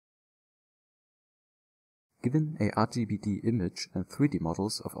Given a RGB-D image and 3D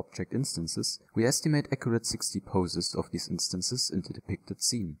models of object instances, we estimate accurate 6D poses of these instances in the depicted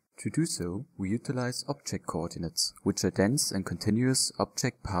scene. To do so, we utilize object coordinates, which are dense and continuous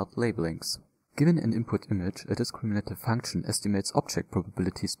object part labelings. Given an input image, a discriminative function estimates object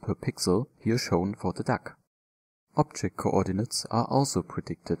probabilities per pixel, here shown for the duck. Object coordinates are also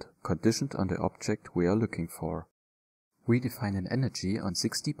predicted, conditioned on the object we are looking for. We define an energy on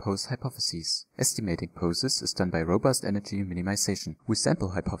 6D pose hypotheses. Estimating poses is done by robust energy minimization. We sample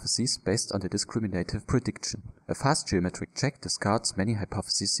hypotheses based on the discriminative prediction. A fast geometric check discards many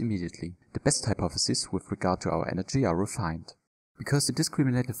hypotheses immediately. The best hypotheses with regard to our energy are refined. Because the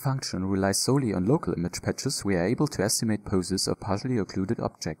discriminative function relies solely on local image patches, we are able to estimate poses of partially occluded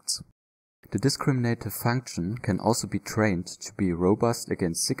objects. The discriminative function can also be trained to be robust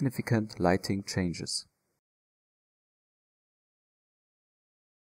against significant lighting changes.